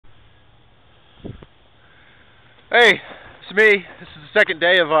Hey, it's me. This is the second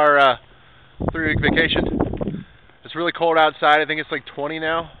day of our 3-week vacation. It's really cold outside. I think it's like 20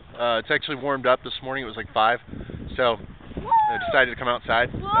 now. It's actually warmed up this morning. It was like 5. So I decided to come outside.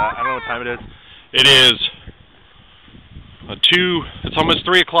 I don't know what time it is. It is 2. It's almost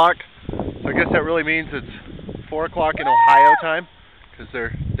 3 o'clock. So I guess that really means it's 4 o'clock in Ohio time, because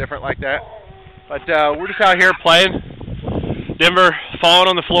they're different like that. But we're just out here playing. Denver falling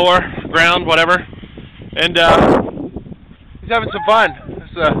on the floor, ground, whatever. And he's having some fun. This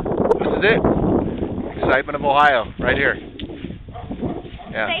is it. Excitement of Ohio, right here.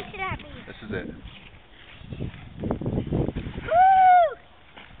 Yeah.